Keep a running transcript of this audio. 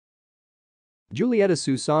Julieta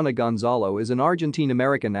Susana Gonzalo is an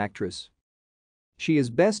Argentine-American actress. She is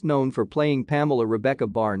best known for playing Pamela Rebecca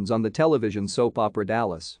Barnes on the television soap opera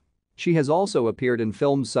Dallas. She has also appeared in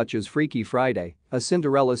films such as Freaky Friday, A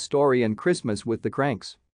Cinderella Story and Christmas with the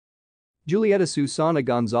Cranks. Julieta Susana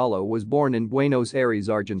Gonzalo was born in Buenos Aires,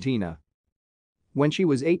 Argentina. When she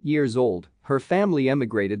was 8 years old, her family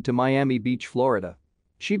emigrated to Miami Beach, Florida.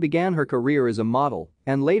 She began her career as a model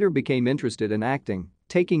and later became interested in acting,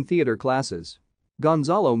 taking theater classes.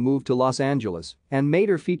 Gonzalo moved to Los Angeles and made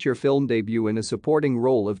her feature film debut in a supporting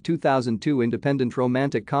role of 2002 independent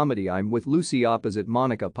romantic comedy I'm With Lucy opposite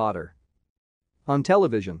Monica Potter. On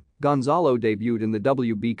television, Gonzalo debuted in the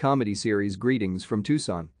WB comedy series Greetings from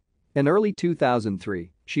Tucson. In early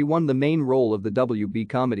 2003, she won the main role of the WB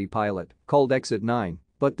comedy pilot, called Exit 9,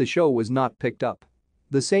 but the show was not picked up.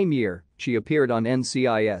 The same year, she appeared on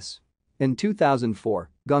NCIS. In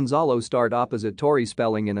 2004, Gonzalo starred opposite Tori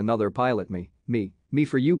Spelling in another pilot Me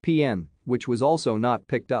for You PN, which was also not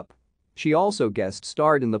picked up. She also guest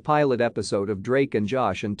starred in the pilot episode of Drake and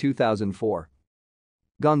Josh in 2004.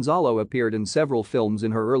 Gonzalo appeared in several films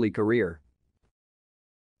in her early career.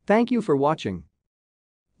 Thank you for watching.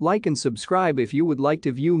 Like and subscribe if you would like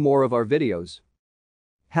to view more of our videos.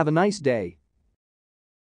 Have a nice day.